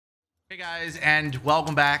Hey guys, and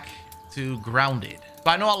welcome back to Grounded.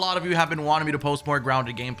 So I know a lot of you have been wanting me to post more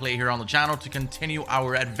Grounded gameplay here on the channel to continue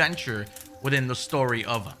our adventure within the story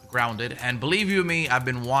of Grounded, and believe you me, I've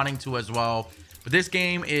been wanting to as well. But this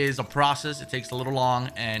game is a process. It takes a little long,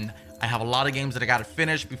 and I have a lot of games that I gotta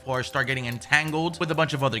finish before I start getting entangled with a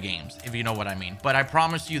bunch of other games, if you know what I mean. But I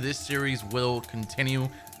promise you this series will continue.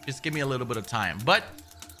 Just give me a little bit of time. But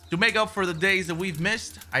to make up for the days that we've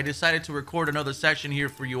missed, I decided to record another session here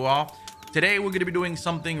for you all. Today, we're going to be doing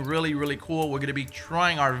something really cool. We're going to be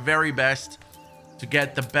trying our very best to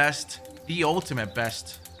get the best, the ultimate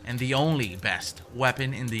best, and the only best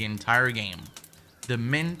weapon in the entire game, the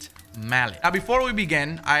Mint Mallet. Now, before we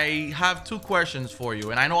begin, I have two questions for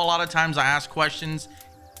you. And I know a lot of times I ask questions.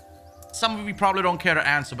 Some of you probably don't care to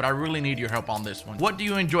answer, but I really need your help on this one. What do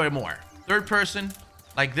you enjoy more? Third person,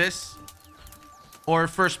 like this, or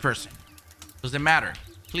first person? Does it matter?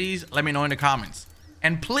 Please let me know in the comments.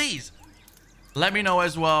 And please let me know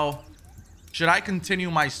as well, should I continue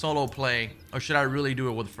my solo play or should I really do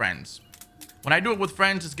it with friends? When I do it with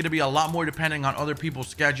friends, it's going to be a lot more depending on other people's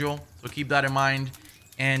schedule, so keep that in mind.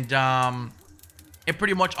 And it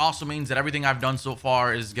pretty much also means that everything I've done so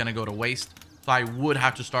far is going to go to waste, so I would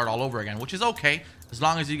have to start all over again, which is okay as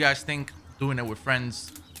long as you guys think doing it with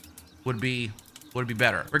friends would be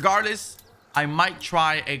better. Regardless, I might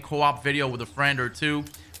try a co-op video with a friend or two,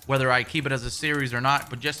 whether I keep it as a series or not,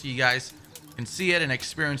 but just so you guys can see it and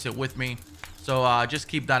experience it with me. So just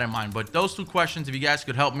keep that in mind. But those two questions, if you guys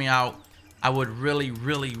could help me out, I would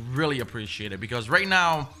really appreciate it, because right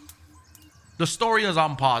now the story is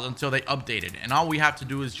on pause until they update it, and all we have to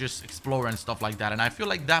do is just explore and stuff like that. And I feel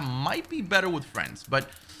like that might be better with friends, but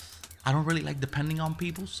I don't really like depending on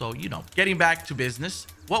people. So, you know, getting back to business,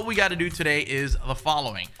 what we got to do today is the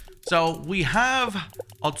following. So we have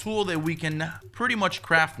a tool that we can pretty much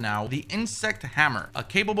craft now, the insect hammer, a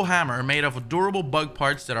capable hammer made of durable bug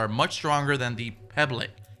parts that are much stronger than the pebblet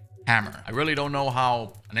hammer. I really don't know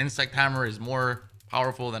how an insect hammer is more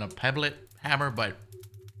powerful than a pebblet hammer, but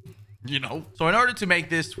you know. So in order to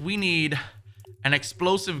make this, we need an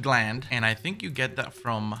explosive gland, and I think you get that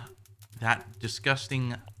from that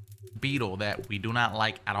disgusting beetle that we do not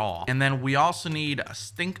like at all. And then we also need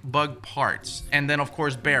stink bug parts, and then of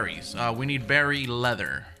course berries. We need berry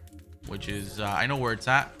leather, which is I know where it's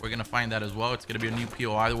at. We're gonna find that as well. It's gonna be a new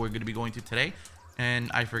POI that we're gonna be going to today, and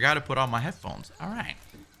I forgot to put on my headphones. All right,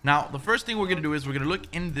 now the first thing we're gonna do is we're gonna look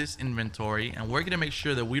in this inventory, and we're gonna make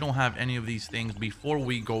sure that we don't have any of these things before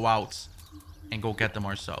we go out and go get them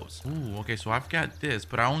ourselves. Ooh, okay, so I've got this,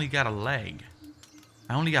 but I only got a leg.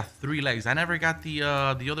 I only got 3 legs. I never got the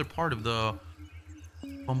other part of the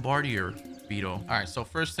bombardier beetle. All right, so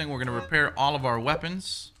first thing, we're gonna repair all of our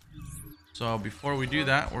weapons. So before we do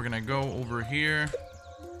that, we're gonna go over here.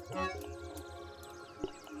 I'm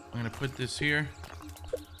gonna put this here,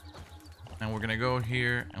 and we're gonna go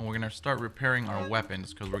here, and we're gonna start repairing our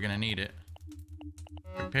weapons because we're gonna need it.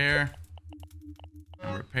 Repair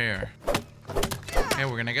and repair. Okay,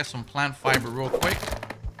 we're gonna get some plant fiber real quick.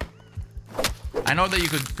 I know that you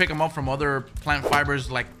could pick them up from other plant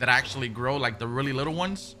fibers like that actually grow, like the really little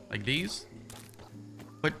ones like these,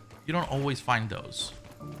 but you don't always find those.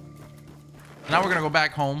 Now we're gonna go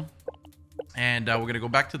back home, and we're gonna go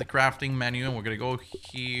back to the crafting menu, and we're gonna go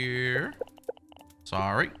here.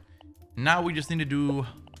 Sorry. Now we just need to do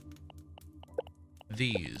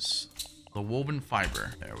these, the woven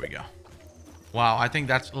fiber. There we go. Wow, I think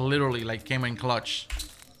that's literally like came in clutch.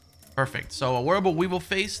 Perfect. So a wearable weevil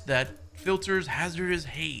face that filters hazardous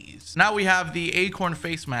haze. Now we have the acorn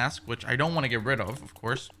face mask, which I don't want to get rid of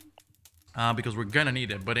course, because we're gonna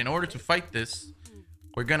need it. But in order to fight this,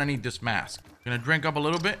 we're gonna need this mask. Gonna drink up a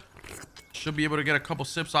little bit. Should be able to get a couple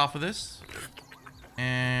sips off of this,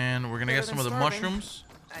 and we're gonna get some of the mushrooms.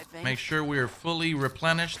 Make sure we are fully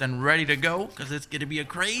replenished and ready to go, because it's gonna be a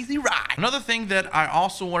crazy ride. Another thing that I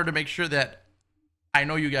also wanted to make sure that I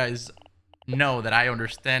know you guys know that I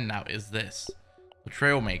understand now is this, the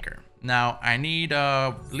trail maker. Now I need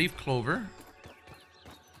leaf clover,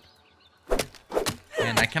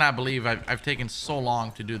 and I cannot believe I've taken so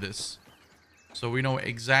long to do this. So we know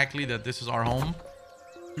exactly that this is our home,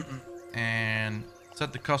 and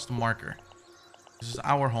set the custom marker. This is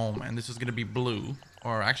our home, and this is gonna be blue,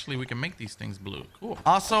 or actually we can make these things blue. Cool.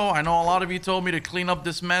 Also, I know a lot of you told me to clean up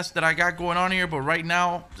this mess that I got going on here, but right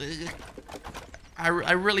now I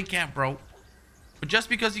really can't, bro. But just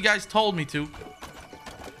because you guys told me to,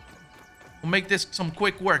 we'll make this some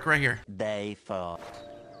quick work right here. Day 4.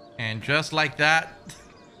 And just like that,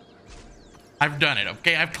 I've done it,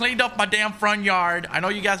 okay? I've cleaned up my damn front yard. I know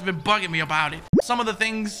you guys have been bugging me about it. Some of the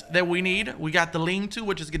things that we need, we got the lean-to,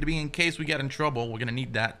 which is going to be in case we get in trouble. We're going to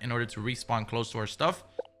need that in order to respawn close to our stuff.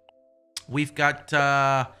 We've got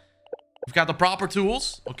the proper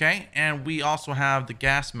tools, okay? And we also have the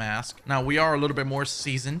gas mask. Now, we are a little bit more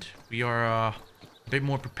seasoned. We are a bit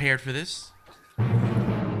more prepared for this. No,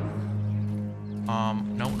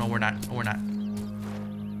 we're not. No, we're not.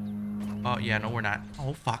 Oh, yeah, no, we're not.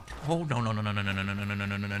 Oh, fuck. Oh, no.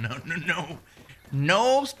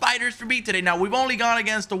 No spiders for me today. Now, we've only gone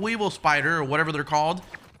against the weevil spider or whatever they're called.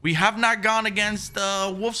 We have not gone against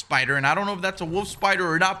the wolf spider, and I don't know if that's a wolf spider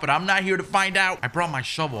or not, but I'm not here to find out. I brought my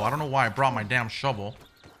shovel. I don't know why I brought my damn shovel.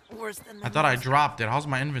 I thought I dropped it. How's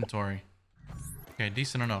my inventory? Okay,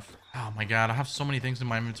 decent enough. Oh, my God. I have so many things in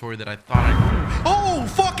my inventory that I thought I... Oh,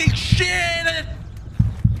 fucking shit!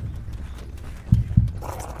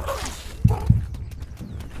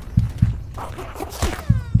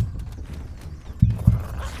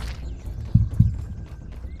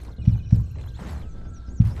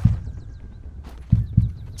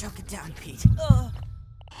 Choke it down, Pete.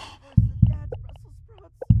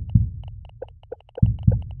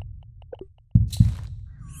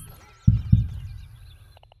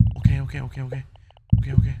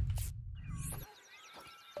 Okay.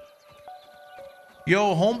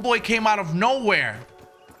 Yo, homeboy came out of nowhere.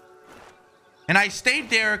 And I stayed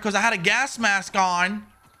there because I had a gas mask on,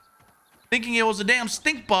 thinking it was a damn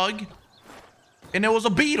stink bug. And it was a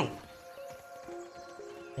beetle.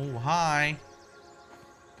 Oh, hi.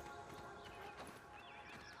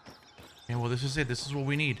 Okay, well, this is it. This is what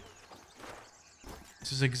we need.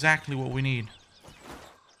 This is exactly what we need.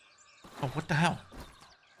 Oh, what the hell?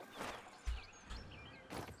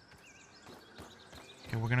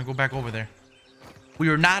 Okay, we're gonna go back over there. We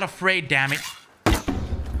are not afraid, damn it.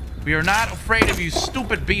 We are not afraid of you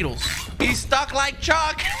stupid beetles. He's stuck like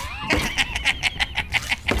Chuck.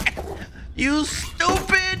 You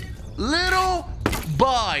stupid little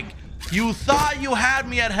bug. You thought you had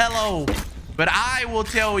me at hello, but I will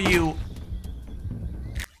tell you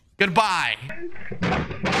goodbye.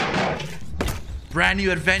 Brand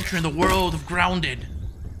new adventure in the world of Grounded.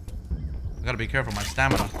 I gotta be careful, my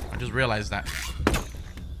stamina. I just realized that.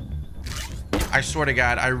 I swear to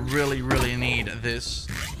God, I really, really need this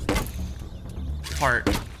part.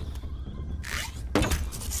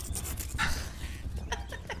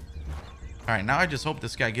 All right, now I just hope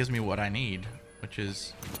this guy gives me what I need, which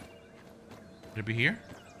is... Could it be here?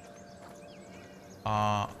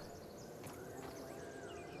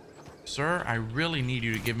 Sir, I really need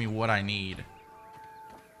you to give me what I need.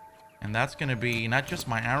 And that's gonna be not just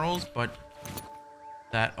my arrows, but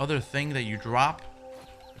that other thing that you drop,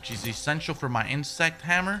 which is essential for my insect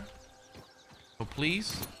hammer. So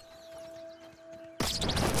please.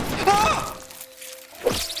 Ah!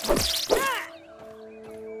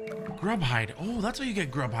 Grub hide. Oh, that's how you get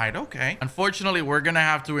grub hide. Okay. Unfortunately, we're gonna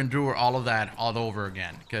have to endure all of that all over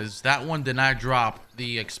again, because that one did not drop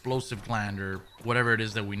the explosive gland or whatever it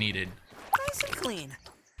is that we needed. Nice and clean.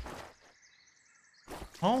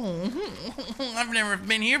 Oh, I've never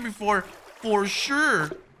been here before, for sure.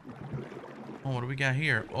 Oh, what do we got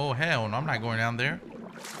here? Oh, hell no, I'm not going down there.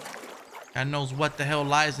 God knows what the hell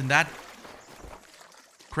lies in that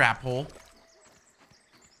crap hole.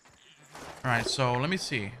 All right, so let me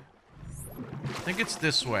see. I think it's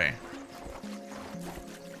this way.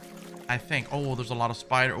 I think. Oh, there's a lot of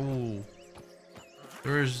spider. Oh,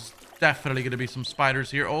 there's definitely going to be some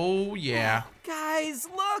spiders here. Oh, yeah. Guys,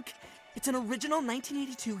 look! It's an original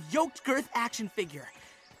 1982 yoked girth action figure.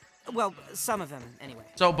 Well, some of them, anyway.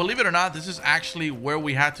 So, believe it or not, this is actually where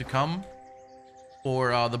we had to come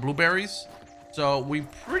for the blueberries. So, we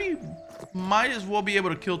pretty might as well be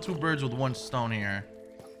able to kill two birds with one stone here.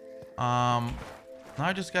 Now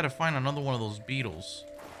I just got to find another one of those beetles.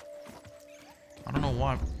 I don't know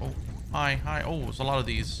why. Oh, hi. Oh, there's a lot of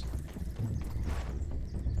these.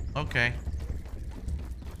 Okay.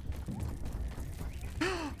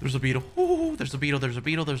 There's a beetle. Ooh, there's a beetle. There's a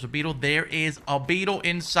beetle. There's a beetle. There is a beetle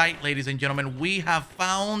in sight, ladies and gentlemen. We have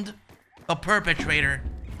found the perpetrator.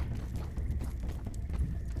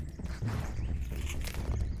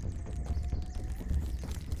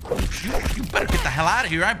 You better get the hell out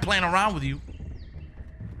of here. I ain't playing around with you.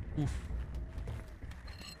 Oof.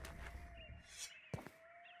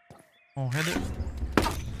 Oh, Heather.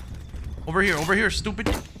 Over here, stupid.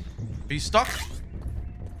 Are you stuck?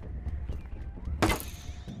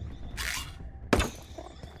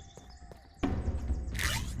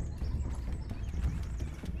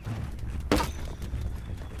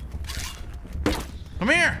 Come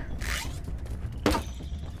here.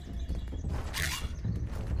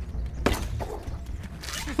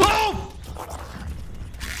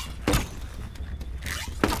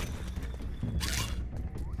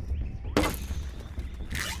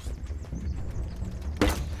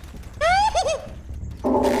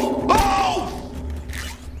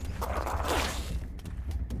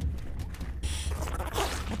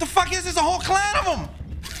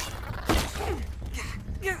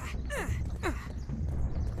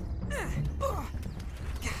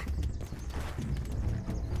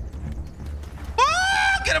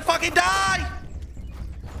 gonna fucking die.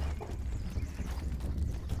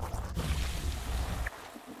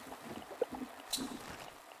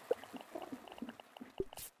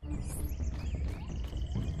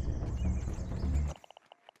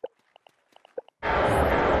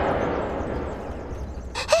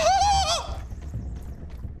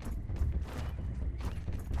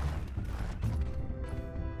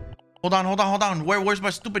 Hold on, hold on, hold on. Where's my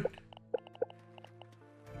stupid...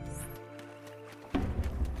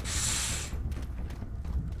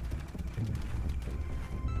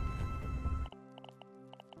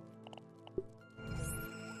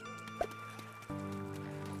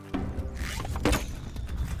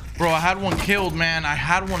 Bro, I had one killed, man. I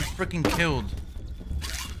had one freaking killed.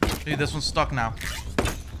 See, this one's stuck now.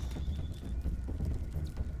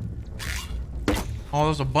 Oh,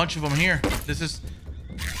 there's a bunch of them here. This is...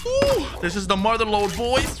 Ooh, this is the mother load,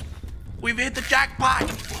 boys. We've hit the jackpot.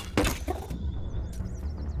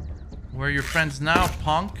 Where are your friends now,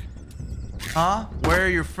 punk? Huh? Where are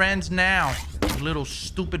your friends now, you little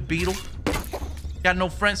stupid beetle? Got no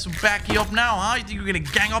friends to back you up now, huh? You think you're gonna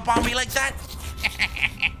gang up on me like that?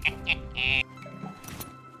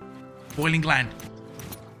 Boiling gland.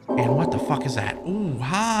 And what the fuck is that? Ooh,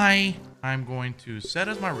 hi. I'm going to set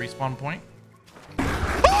as my respawn point.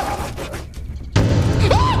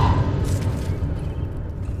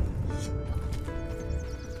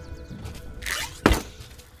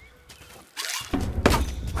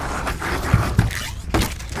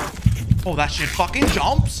 Oh, that shit fucking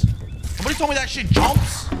jumps. Somebody told me that shit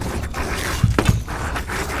jumps.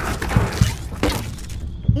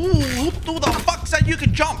 Ooh, who the fuck said you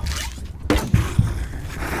could jump?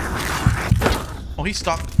 Oh, he's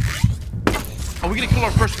stuck. Are we gonna kill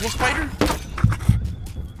our first wolf spider?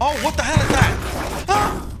 Oh, what the hell is that?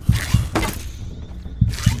 Huh?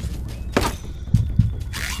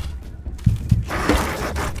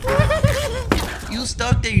 You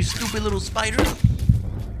stuck there, you stupid little spider.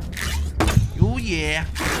 Oh yeah.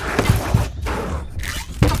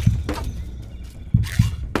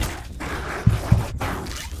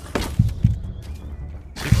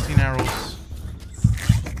 Arrows.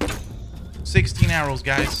 16 arrows,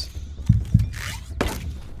 guys.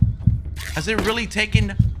 Has it really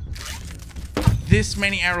taken this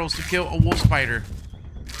many arrows to kill a wolf spider?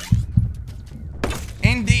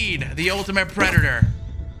 Indeed, the ultimate predator.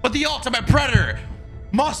 But the ultimate predator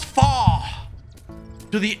must fall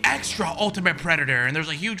to the extra ultimate predator. And there's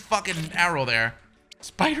a huge fucking arrow there.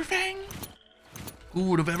 Spider Fang? Who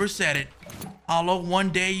would have ever said it? Hollow,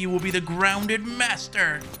 one day you will be the grounded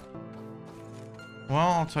master. Well,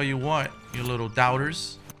 I'll tell you what, you little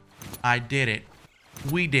doubters. I did it.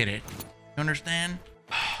 We did it. You understand?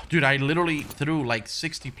 Dude, I literally threw like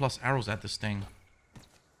 60 plus arrows at this thing.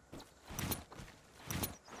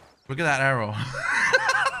 Look at that arrow.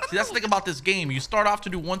 See, that's the thing about this game. You start off to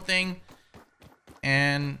do one thing,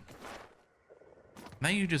 and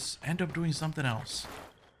then you just end up doing something else.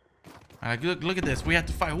 Look at this. We have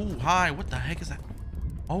to fight. Ooh, hi. What the heck is that?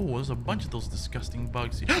 Oh, there's a bunch of those disgusting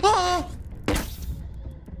bugs here. Ah!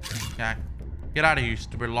 Yeah, get out of here, you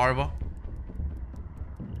stupid larva.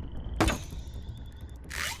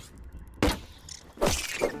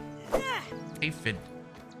 Aphid.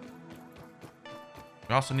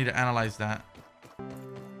 We also need to analyze that.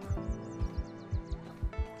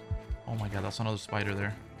 Oh my god, that's another spider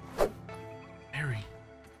there. Berry.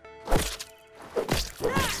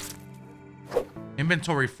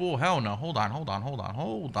 Inventory full. Hell no. Hold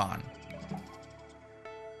on.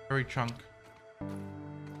 Berry chunk.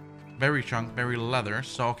 Berry chunk, berry leather.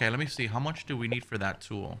 So, okay, let me see. How much do we need for that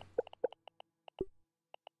tool?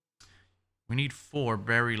 We need 4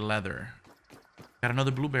 berry leather. Got another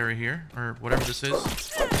blueberry here, or whatever this is.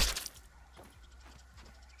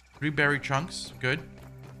 3 berry chunks. Good.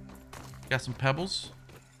 Got some pebbles.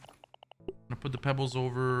 I'm gonna put the pebbles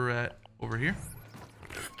over here.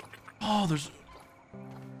 Oh, there's...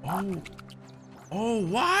 Oh,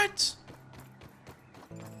 what?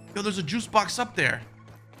 Yo, there's a juice box up there.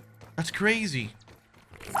 That's crazy.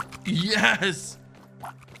 Yes.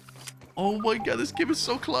 Oh my god, this game is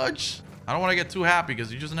so clutch. I don't want to get too happy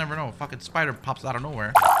because you just never know. A fucking spider pops out of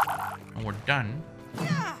nowhere. And we're done.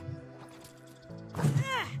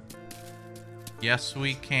 Yes,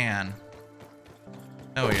 we can.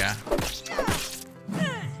 Oh yeah.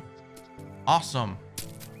 Awesome.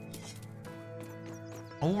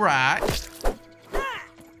 All right.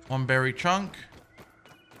 1 berry chunk.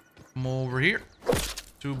 Come over here.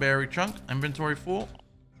 2 berry chunk. Inventory full.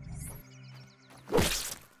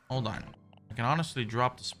 Hold on. I can honestly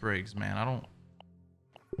drop the sprigs, man. I don't...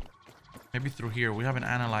 Maybe through here. We have an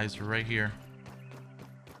analyzer right here.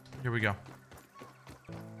 Here we go.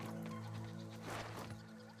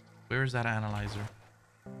 Where's that analyzer?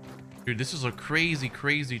 Dude, this is a crazy,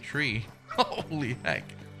 crazy tree. Holy heck.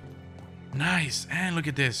 Nice. And look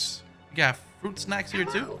at this. You got fruit snacks here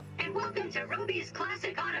too? And welcome to Roby's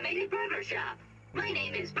Classic Automated Burger Shop. My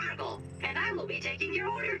name is Burgle, and I will be taking your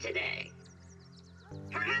order today.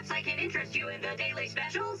 Perhaps I can interest you in the daily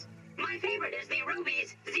specials? My favorite is the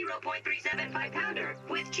Roby's 0.375 pounder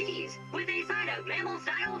with cheese with a side of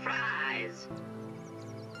mammal-style fries.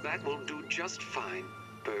 That will do just fine,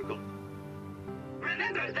 Burgle.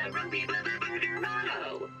 Remember the Roby Burger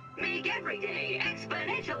motto. Make every day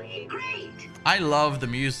exponentially great. I love the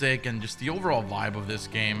music and just the overall vibe of this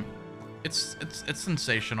game. It's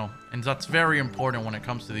sensational, and that's very important when it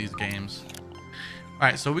comes to these games. All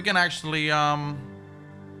right, so we can actually the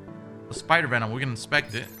spider venom, we can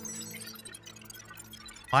inspect it.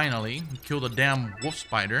 Finally, kill the damn wolf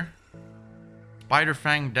spider. Spider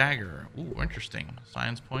fang dagger. Ooh, interesting.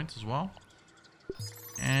 Science points as well.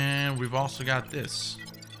 And we've also got this.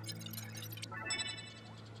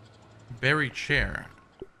 Berry chair.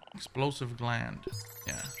 Explosive gland.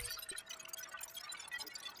 Yeah.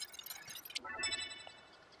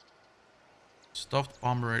 Stuffed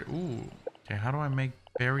bomber. Ooh. Okay, how do I make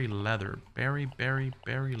berry leather? Berry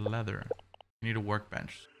leather. Need a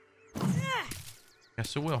workbench.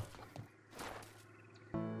 Yes, it will.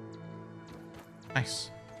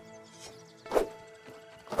 Nice.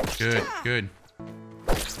 Good, good.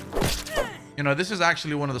 You know, this is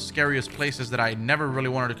actually one of the scariest places that I never really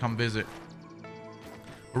wanted to come visit.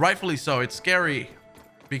 But rightfully so. It's scary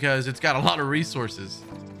because it's got a lot of resources.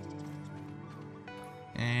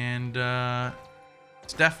 And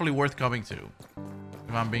it's definitely worth coming to,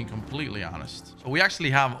 if I'm being completely honest. So we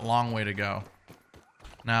actually have a long way to go.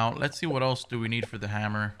 Now, let's see what else do we need for the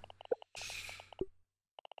hammer.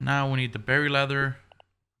 Now we need the berry leather.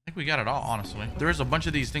 I think we got it all, honestly. There's a bunch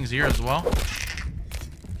of these things here as well.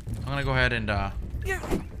 I'm gonna go ahead and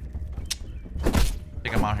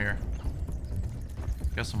take them out here.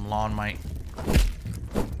 Got some lawn mite.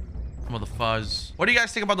 Some of the fuzz. What do you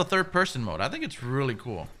guys think about the third person mode? I think it's really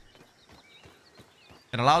cool.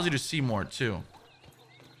 It allows you to see more too.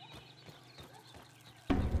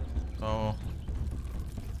 So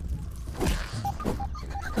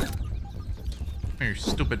you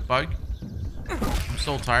stupid bug. I'm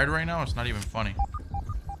so tired right now, it's not even funny.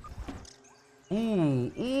 Ooh,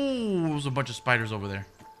 there's a bunch of spiders over there.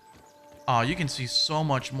 Oh, you can see so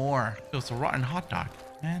much more. It's a rotten hot dog.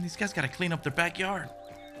 Man, these guys gotta clean up their backyard.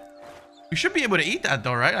 You should be able to eat that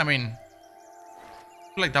though, right? I mean,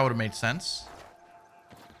 I feel like that would have made sense.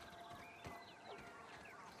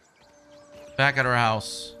 Back at our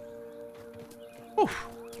house. Whew.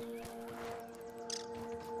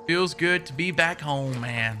 Feels good to be back home,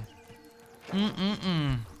 man.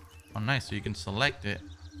 Oh, nice. So you can select it.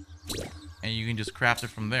 And you can just craft it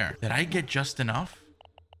from there. Did I get just enough?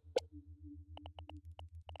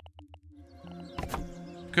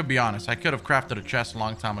 Could be honest. I could have crafted a chest a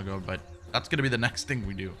long time ago, but that's going to be the next thing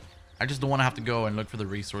we do. I just don't want to have to go and look for the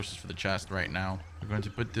resources for the chest right now. We're going to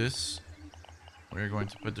put this. We're going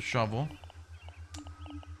to put the shovel.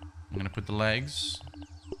 I'm going to put the legs.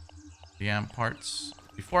 The amp parts.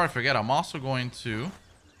 Before I forget, I'm also going to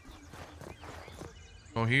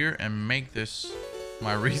go here and make this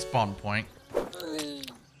my respawn point.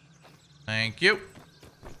 Thank you.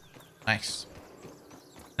 Nice.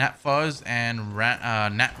 Gnat fuzz and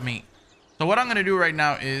gnat meat. So what I'm going to do right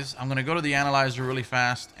now is I'm going to go to the analyzer really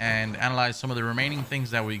fast and analyze some of the remaining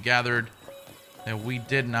things that we gathered that we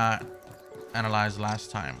did not analyze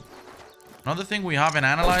last time. Another thing we haven't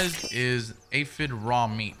analyzed is aphid raw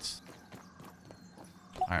meat.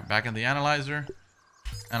 All right, back in the analyzer.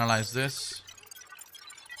 Analyze this.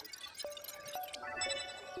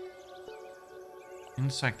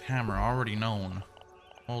 Insect hammer, already known.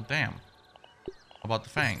 Well, damn. How about the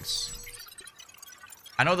fangs?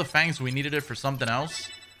 I know the fangs, we needed it for something else.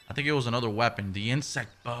 I think it was another weapon. The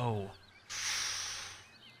insect bow.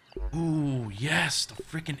 Ooh, yes, the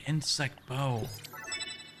freaking insect bow.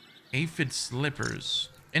 Aphid slippers.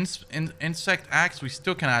 Insect axe, we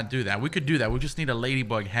still cannot do that. We could do that. We just need a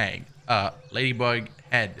ladybug head. So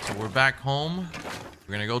we're back home.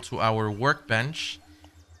 We're gonna go to our workbench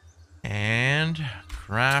and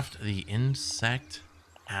craft the insect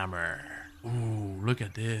hammer. Ooh, look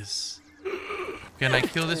at this. Can I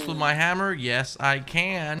kill this with my hammer? Yes, I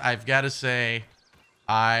can. I've got to say,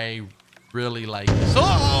 I really like this.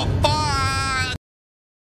 Oh, fuck!